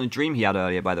 That wasn't a dream he had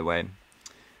earlier, by the way.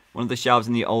 One of the shelves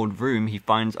in the old room, he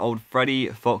finds old Freddy,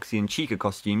 Foxy, and Chica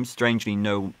costumes. Strangely,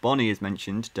 no Bonnie is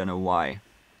mentioned. Don't know why.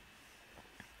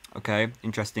 Okay,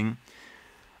 interesting.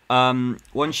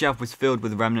 One shelf was filled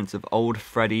with remnants of old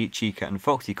Freddy, Chica, and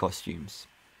Foxy costumes.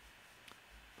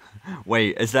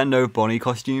 Wait, is there no Bonnie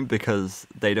costume because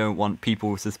they don't want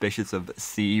people suspicious of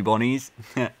sea Bonnies?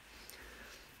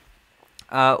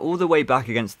 All the way back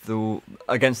against the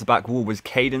back wall was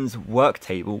Caden's work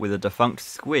table with a defunct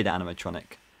squid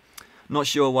animatronic. Not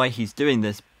sure why he's doing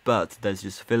this, but there's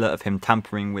just filler of him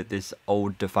tampering with this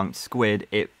old defunct squid.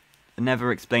 It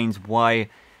never explains why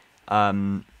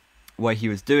he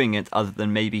was doing it, other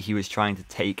than maybe he was trying to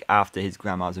take after his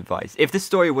grandma's advice. If this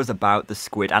story was about the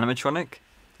squid animatronic,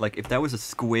 like if there was a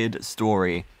squid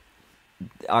story,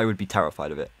 I would be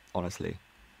terrified of it, honestly.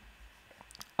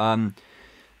 The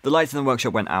lights in the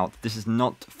workshop went out. This is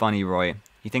not funny, Roy.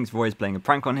 He thinks Roy is playing a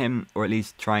prank on him, or at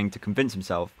least trying to convince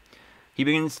himself. He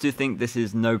begins to think this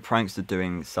is no prankster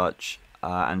doing such,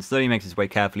 and slowly makes his way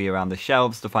carefully around the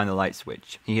shelves to find the light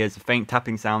switch. He hears a faint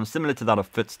tapping sound similar to that of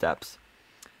footsteps.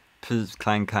 Puzz,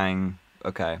 clang, clang.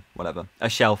 Okay, whatever. A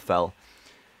shelf fell.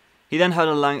 He then heard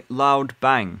a loud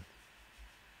bang.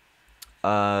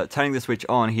 Turning the switch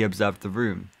on, he observed the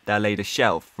room. There laid a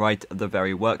shelf, right at the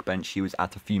very workbench he was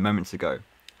at a few moments ago.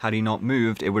 Had he not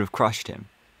moved, it would have crushed him.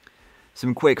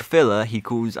 Some quick filler, he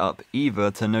calls up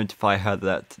Eva to notify her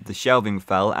that the shelving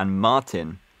fell, and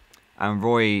Martin and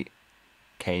Roy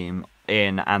came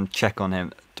in and check on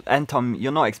him. And Tom,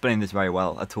 you're not explaining this very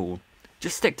well at all.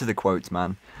 Just stick to the quotes,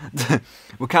 man.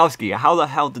 Wachowski, how the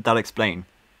hell did that explain?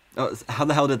 How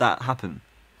the hell did that happen?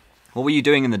 What were you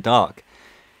doing in the dark?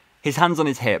 His hands on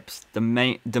his hips,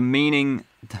 demeaning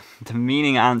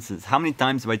answers. How many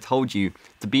times have I told you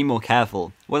to be more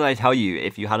careful? What did I tell you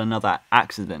if you had another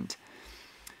accident?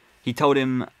 He told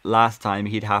him last time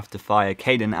he'd have to fire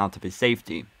Caden out of his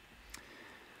safety.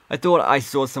 I thought I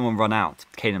saw someone run out,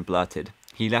 Caden blurted.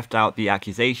 He left out the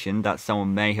accusation that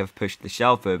someone may have pushed the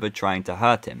shelf over trying to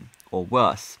hurt him, or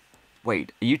worse.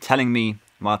 Wait, are you telling me?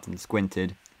 Martin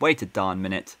squinted. Wait a darn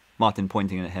minute, Martin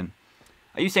pointing at him.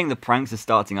 Are you saying the pranks are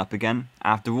starting up again,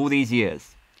 after all these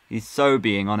years? He's so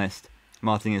being honest.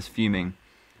 Martin is fuming.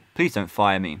 Please don't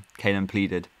fire me, Caden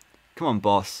pleaded. Come on,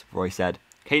 boss, Roy said.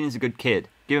 Caden's a good kid.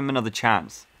 Give him another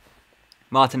chance.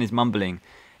 Martin is mumbling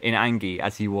in anger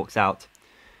as he walks out.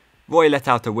 Roy let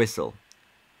out a whistle.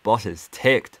 Boss is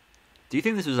ticked. Do you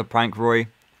think this was a prank, Roy?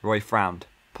 Roy frowned.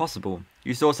 Possible.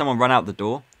 You saw someone run out the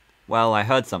door? Well, I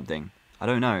heard something. I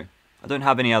don't know. I don't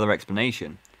have any other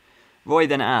explanation. Roy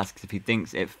then asks if he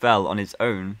thinks it fell on its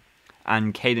own,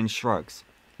 and Caden shrugs.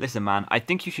 Listen, man, I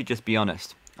think you should just be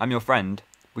honest. I'm your friend.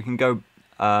 We can go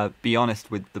be honest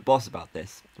with the boss about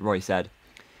this, Roy said.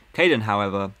 Caden,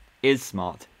 however, is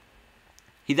smart.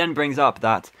 He then brings up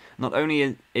that not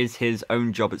only is his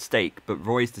own job at stake, but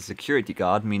Roy's the security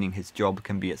guard, meaning his job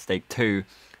can be at stake too,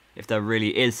 if there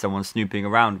really is someone snooping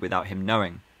around without him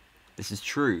knowing. This is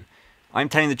true. I'm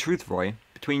telling the truth, Roy.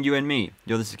 Between you and me,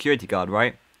 you're the security guard,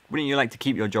 right? Wouldn't you like to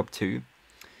keep your job too?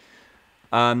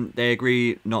 They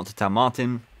agree not to tell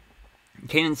Martin.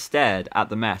 Kanan stared at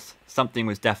the mess. Something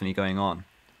was definitely going on.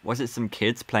 Was it some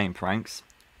kids playing pranks?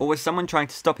 Or was someone trying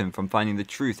to stop him from finding the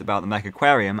truth about the mech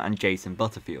aquarium and Jason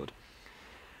Butterfield?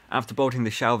 After bolting the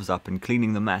shelves up and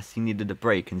cleaning the mess, he needed a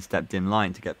break and stepped in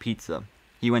line to get pizza.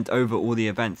 He went over all the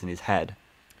events in his head.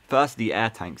 First, the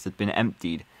air tanks had been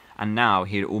emptied, and now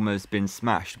he had almost been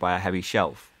smashed by a heavy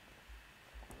shelf.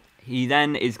 He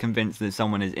then is convinced that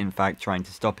someone is in fact trying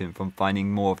to stop him from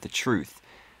finding more of the truth.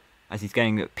 As he's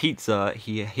getting pizza,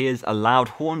 he hears a loud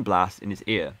horn blast in his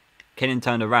ear. Kanan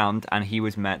turned around and he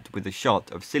was met with a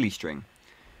shot of Silly String.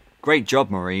 Great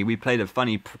job, Marie. We played a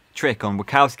funny trick on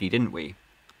Wachowski, didn't we?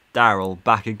 Daryl,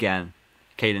 back again,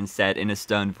 Kaden said in a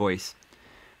stern voice.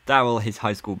 Daryl, his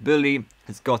high school bully,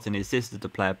 has gotten his sister to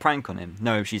play a prank on him.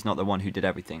 No, she's not the one who did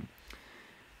everything.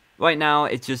 Right now,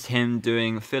 it's just him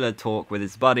doing filler talk with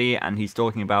his buddy, and he's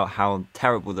talking about how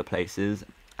terrible the place is,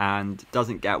 and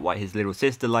doesn't get why his little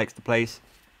sister likes the place.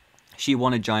 She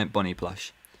won a giant Bonnie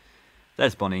plush.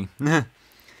 There's Bonnie.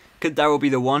 Could Daryl be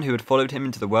the one who had followed him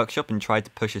into the workshop and tried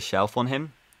to push a shelf on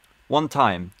him? One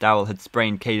time, Daryl had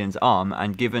sprained Caden's arm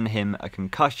and given him a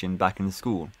concussion back in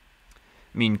school.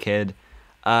 Mean kid.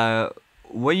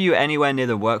 Were you anywhere near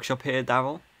the workshop here,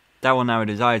 Daryl? Daryl narrowed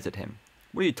his eyes at him.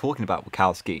 What are you talking about,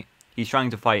 Wachowski? He's trying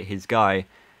to fight his guy,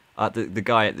 the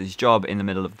guy at his job in the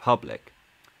middle of the public.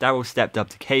 Daryl stepped up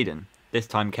to Caden. This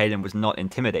time Caden was not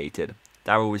intimidated.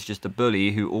 Daryl was just a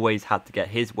bully who always had to get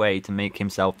his way to make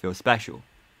himself feel special.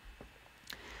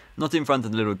 Not in front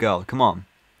of the little girl, come on.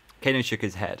 Caden shook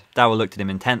his head. Daryl looked at him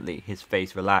intently, his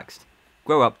face relaxed.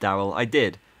 Grow up, Daryl, I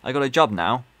did. I got a job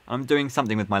now. I'm doing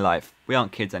something with my life. We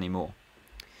aren't kids anymore.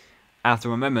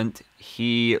 After a moment,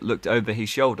 he looked over his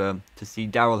shoulder to see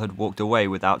Daryl had walked away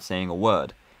without saying a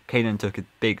word. Caden took a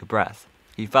big breath.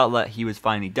 He felt that he was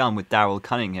finally done with Daryl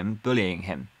cunning him, bullying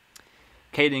him.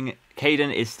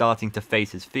 Caden is starting to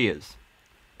face his fears.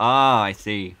 Ah, I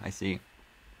see.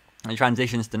 It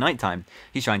transitions to nighttime.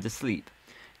 He's trying to sleep.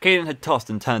 Caden had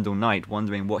tossed and turned all night,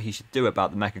 wondering what he should do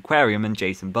about the mech aquarium and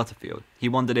Jason Butterfield. He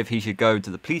wondered if he should go to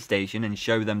the police station and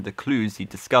show them the clues he'd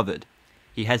discovered.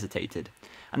 He hesitated.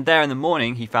 And there in the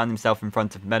morning, he found himself in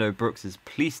front of Meadow Brooks'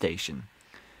 police station.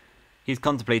 He's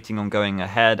contemplating on going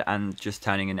ahead and just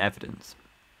turning in evidence.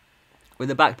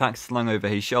 With a backpack slung over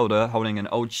his shoulder, holding an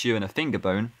old shoe and a finger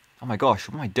bone, oh my gosh,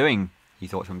 what am I doing? He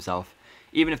thought to himself.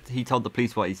 Even if he told the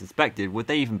police what he suspected, would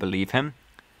they even believe him?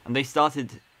 And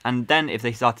then if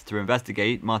they started to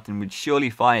investigate, Martin would surely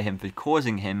fire him for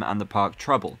causing him and the park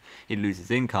trouble. He'd lose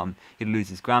his income, he'd lose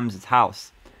his Grams'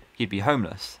 house, he'd be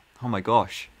homeless. Oh my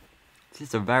gosh. This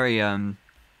is a very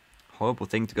horrible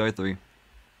thing to go through.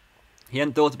 He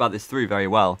hadn't thought about this through very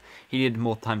well. He needed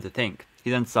more time to think. He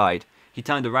then sighed. He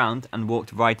turned around and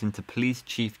walked right into Police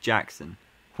Chief Jackson.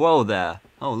 Whoa there.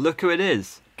 Oh, look who it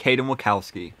is. Caden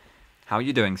Wachowski. How are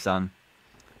you doing, son?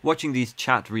 Watching these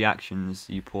chat reactions,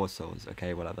 you poor souls.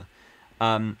 Okay, whatever.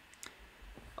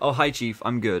 Oh, hi, Chief.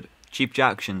 I'm good. Chief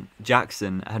Jackson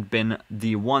had been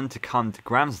the one to come to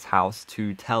Graham's house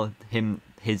to tell him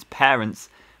his parents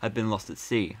had been lost at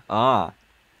sea. Ah,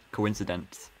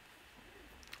 coincidence.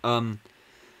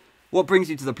 What brings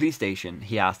you to the police station?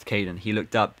 He asked Caden. He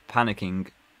looked up,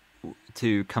 panicking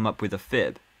to come up with a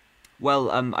fib. Well,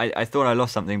 I thought I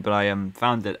lost something, but I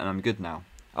found it and I'm good now.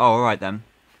 Oh, alright then,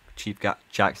 Chief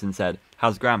Jackson said.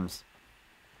 How's Grams?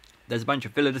 There's a bunch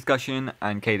of filler discussion,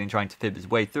 and Caden trying to fib his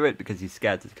way through it because he's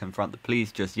scared to confront the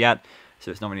police just yet,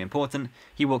 so it's not really important.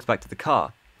 He walks back to the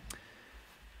car.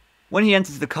 When he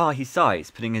enters the car, he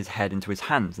sighs, putting his head into his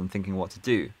hands and thinking what to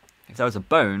do. If there was a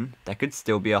bone, there could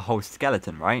still be a whole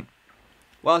skeleton, right?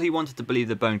 While he wanted to believe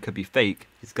the bone could be fake,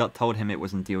 his gut told him it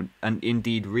was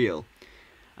indeed real.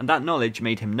 And that knowledge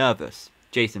made him nervous.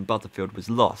 Jason Butterfield was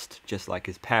lost, just like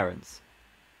his parents.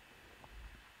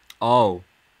 Oh.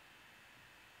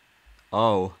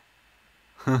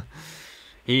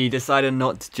 He decided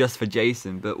not just for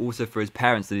Jason, but also for his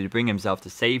parents that he'd bring himself to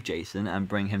save Jason and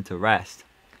bring him to rest.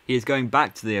 He is going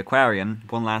back to the aquarium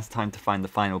one last time to find the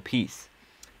final piece.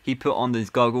 He put on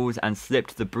his goggles and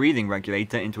slipped the breathing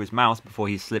regulator into his mouth before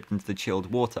he slipped into the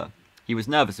chilled water. He was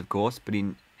nervous, of course, but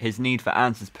his need for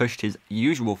answers pushed his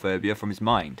usual phobia from his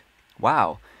mind.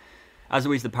 Wow. As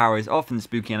always, the power is off and the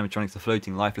spooky animatronics are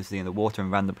floating lifelessly in the water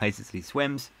in random places as he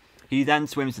swims. He then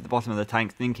swims to the bottom of the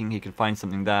tank thinking he could find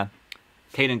something there.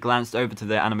 Caden glanced over to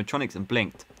the animatronics and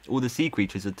blinked. All the sea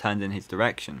creatures had turned in his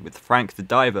direction, with Frank the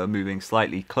diver moving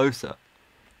slightly closer.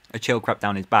 A chill crept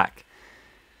down his back.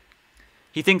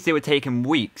 He thinks it would take him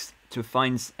weeks to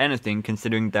find anything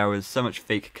considering there was so much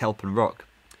fake kelp and rock.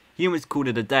 He almost called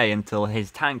it a day until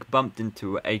his tank bumped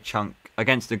into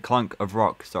against a clunk of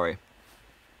rock.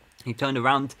 He turned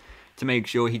around to make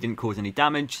sure he didn't cause any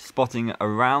damage, spotting a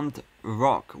round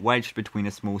rock wedged between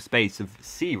a small space of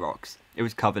sea rocks. It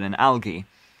was covered in algae.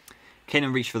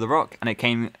 Caden reached for the rock, and it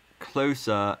came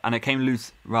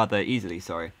loose rather easily.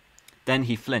 Then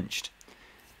he flinched.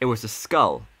 It was a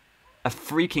skull. A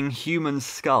freaking human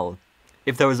skull.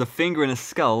 If there was a finger in a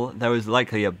skull, there was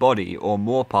likely a body or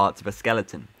more parts of a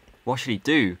skeleton. What should he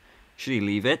do? Should he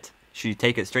leave it? Should he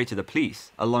take it straight to the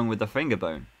police, along with the finger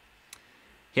bone?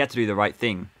 He had to do the right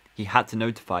thing. He had to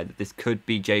notify that this could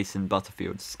be Jason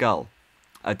Butterfield's skull.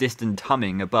 A distant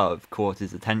humming above caught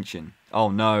his attention. Oh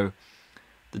no.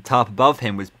 The tarp above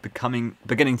him was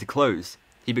beginning to close.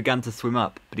 He began to swim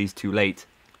up, but he's too late.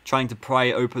 Trying to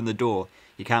pry open the door.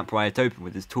 He can't pry it open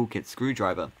with his toolkit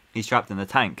screwdriver. He's trapped in the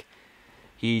tank.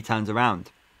 He turns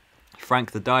around.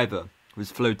 Frank the diver.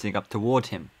 was floating up toward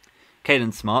him.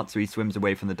 Caden's smart, so he swims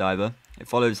away from the diver. It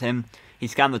follows him. He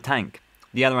scanned the tank.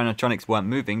 The other animatronics weren't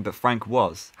moving, but Frank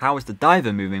was. How was the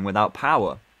diver moving without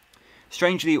power?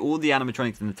 Strangely, all the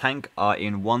animatronics in the tank are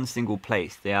in one single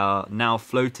place. They are now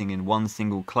floating in one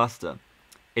single cluster.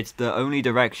 It's the only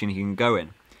direction he can go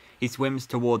in. He swims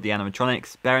toward the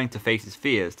animatronics, bearing to face his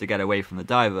fears to get away from the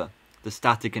diver. The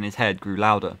static in his head grew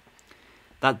louder.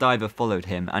 That diver followed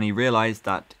him, and he realized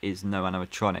that is no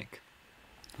animatronic.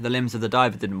 The limbs of the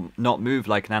diver did not move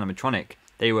like an animatronic.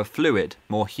 They were fluid,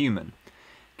 more human.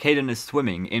 Caden is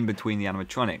swimming in between the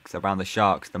animatronics, around the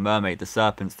sharks, the mermaid, the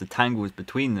serpents, the tangles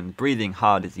between them, breathing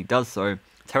hard as he does so,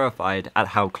 terrified at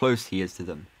how close he is to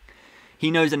them. He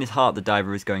knows in his heart the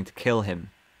diver is going to kill him.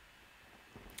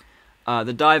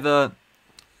 The diver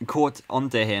caught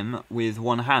onto him with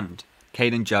one hand.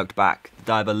 Caden jerked back. The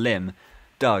diver limb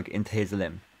dug into his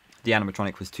limb. The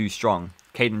animatronic was too strong.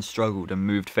 Caden struggled and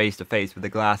moved face to face with the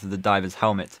glass of the diver's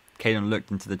helmet. Caden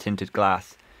looked into the tinted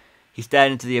glass. He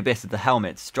stared into the abyss of the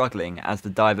helmet, struggling as the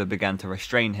diver began to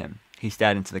restrain him. He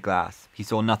stared into the glass. He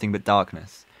saw nothing but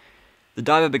darkness. The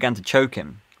diver began to choke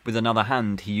him. With another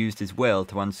hand, he used his will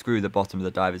to unscrew the bottom of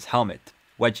the diver's helmet,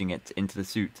 wedging it into the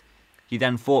suit. He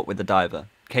then fought with the diver.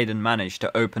 Caden managed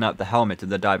to open up the helmet of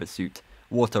the diver's suit.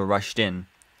 Water rushed in.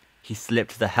 He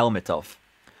slipped the helmet off.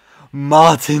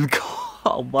 Martin!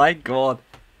 Oh my god.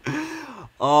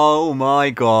 Oh my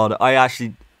god. I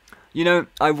actually... You know,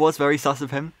 I was very sus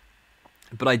of him.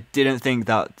 But I didn't think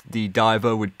that the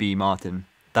diver would be Martin.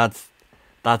 That's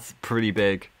pretty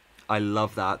big. I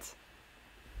love that.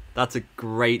 That's a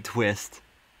great twist.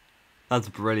 That's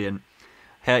brilliant.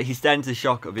 He stared into the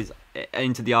shock of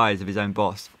into the eyes of his own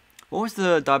boss. What was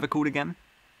the diver called again?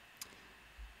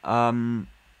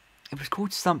 It was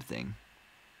called something.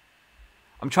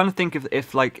 I'm trying to think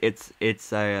if like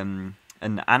it's an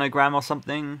anagram or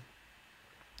something.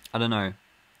 I don't know.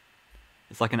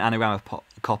 It's like an anagram of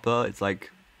copper. It's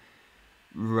like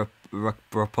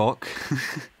Rapok.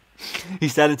 He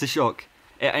stared into shock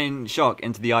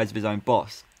into the eyes of his own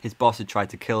boss. His boss had tried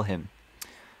to kill him.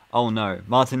 Oh no.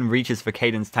 Martin reaches for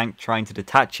Caden's tank, trying to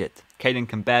detach it. Caden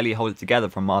can barely hold it together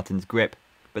from Martin's grip.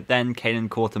 But then Caden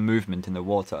caught a movement in the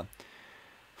water.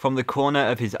 From the corner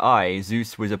of his eye,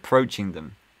 Zeus was approaching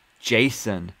them.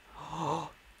 Jason.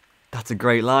 Oh, that's a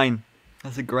great line.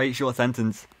 That's a great short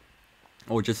sentence.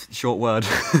 Or just short word.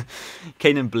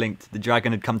 Caden blinked. The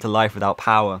dragon had come to life without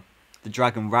power. The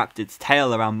dragon wrapped its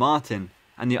tail around Martin,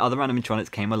 and the other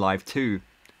animatronics came alive too.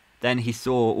 Then he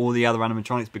saw all the other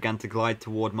animatronics began to glide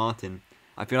toward Martin.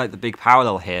 I feel like the big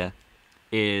parallel here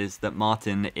is that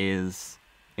Martin is,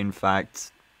 in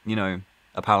fact, you know,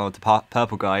 a parallel to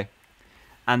Purple Guy.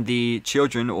 And the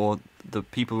children, or the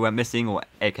people who went missing, or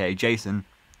aka Jason,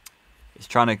 is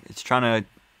trying to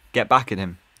get back at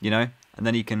him, you know? And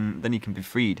then he can be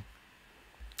freed.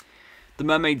 The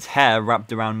mermaid's hair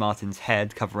wrapped around Martin's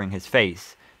head, covering his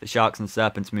face. The sharks and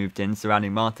serpents moved in,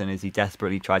 surrounding Martin as he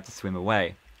desperately tried to swim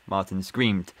away. Martin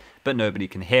screamed, but nobody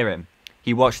can hear him.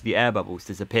 He watched the air bubbles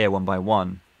disappear one by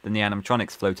one. Then the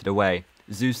animatronics floated away.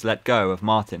 Zeus let go of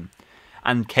Martin.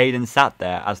 And Caden sat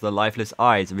there as the lifeless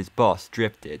eyes of his boss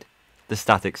drifted. The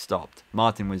static stopped.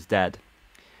 Martin was dead.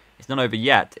 It's not over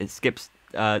yet.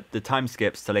 The time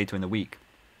skips to later in the week.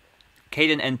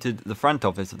 Caden entered the front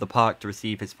office of the park to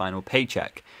receive his final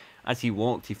paycheck. As he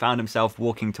walked, he found himself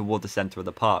walking toward the center of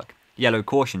the park. Yellow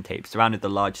caution tape surrounded the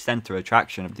large center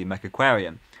attraction of the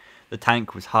Mechaquarium. The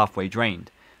tank was halfway drained.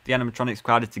 The animatronics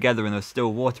crowded together in the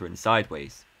still water and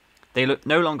sideways. They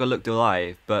no longer looked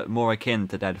alive, but more akin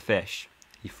to dead fish.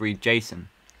 He freed Jason.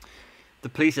 The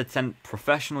police had sent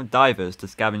professional divers to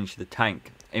scavenge the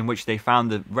tank, in which they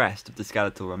found the rest of the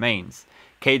skeletal remains.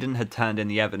 Caden had turned in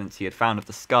the evidence he had found of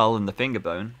the skull and the finger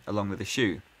bone, along with the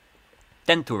shoe.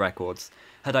 Dental records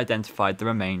had identified the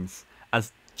remains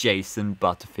as Jason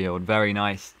Butterfield. Very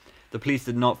nice. The police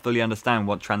did not fully understand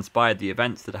what transpired the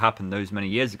events that happened those many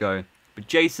years ago, but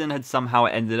Jason had somehow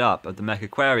ended up at the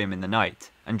Mechaquarium in the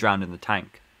night and drowned in the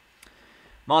tank.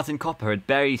 Martin Copper had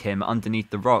buried him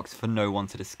underneath the rocks for no one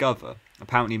to discover.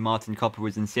 Apparently Martin Copper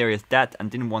was in serious debt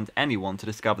and didn't want anyone to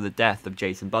discover the death of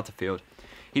Jason Butterfield.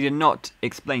 He did not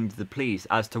explain to the police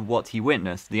as to what he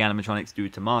witnessed the animatronics do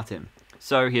to Martin.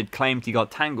 So he had claimed he got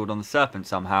tangled on the serpent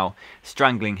somehow,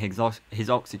 strangling his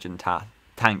oxygen tank.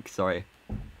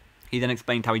 He then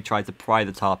explained how he tried to pry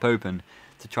the tarp open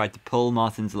to try to pull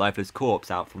Martin's lifeless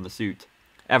corpse out from the suit.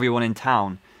 Everyone in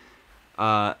the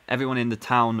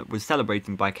town was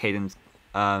celebrating by bringing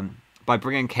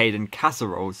Caden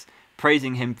casseroles,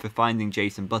 praising him for finding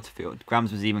Jason Butterfield.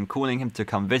 Grams was even calling him to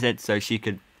come visit so she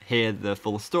could hear the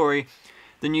full story.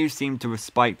 The news seemed to have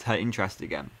spiked her interest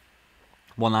again.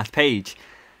 One last page.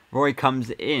 Roy comes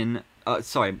to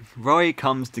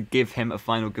give him a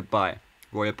final goodbye.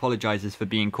 Roy apologizes for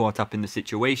being caught up in the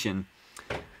situation.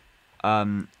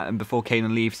 And before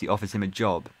Caden leaves, he offers him a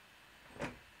job.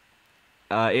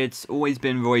 It's always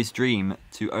been Roy's dream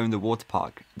to own the water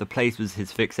park. The place was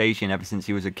his fixation ever since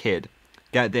he was a kid.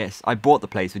 Get this, I bought the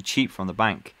place for cheap from the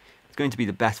bank. It's going to be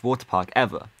the best water park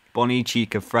ever. Bonnie,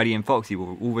 Chica, Freddy and Foxy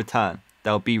will all return.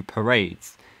 There'll be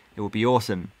parades. It will be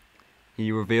awesome.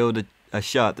 He revealed a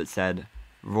shirt that said,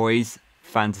 Roy's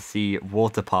Fantasy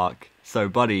Water Park. So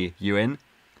buddy, you in?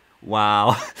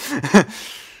 Wow.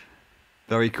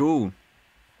 Very cool.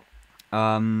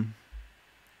 Full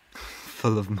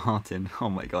of Martin. Oh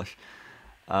my gosh.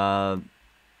 I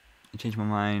changed my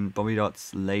mind. Bobby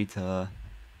Dots later.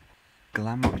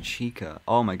 Glamrock Chica.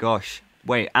 Oh my gosh.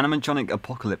 Wait, Animatronic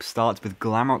Apocalypse starts with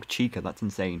Glamrock Chica. That's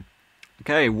insane.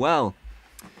 Okay, well,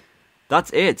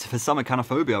 that's it for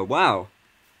Submechanophobia. Wow.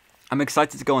 I'm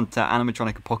excited to go on to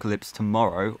Animatronic Apocalypse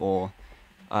tomorrow or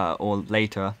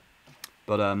later.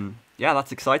 But yeah,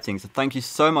 that's exciting. So thank you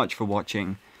so much for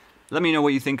watching. Let me know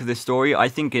what you think of this story. I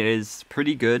think it is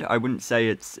pretty good. I wouldn't say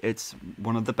it's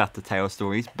one of the better Tales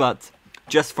stories, but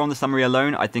just from the summary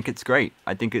alone, I think it's great.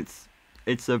 I think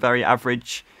it's a very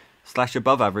average /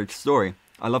 above average story.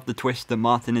 I love the twist that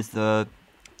Martin is the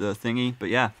thingy, but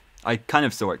yeah, I kind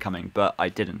of saw it coming, but I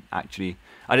didn't actually.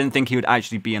 I didn't think he would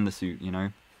actually be in the suit, you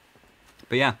know.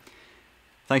 But yeah,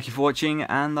 thank you for watching,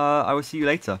 and I will see you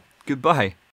later. Goodbye.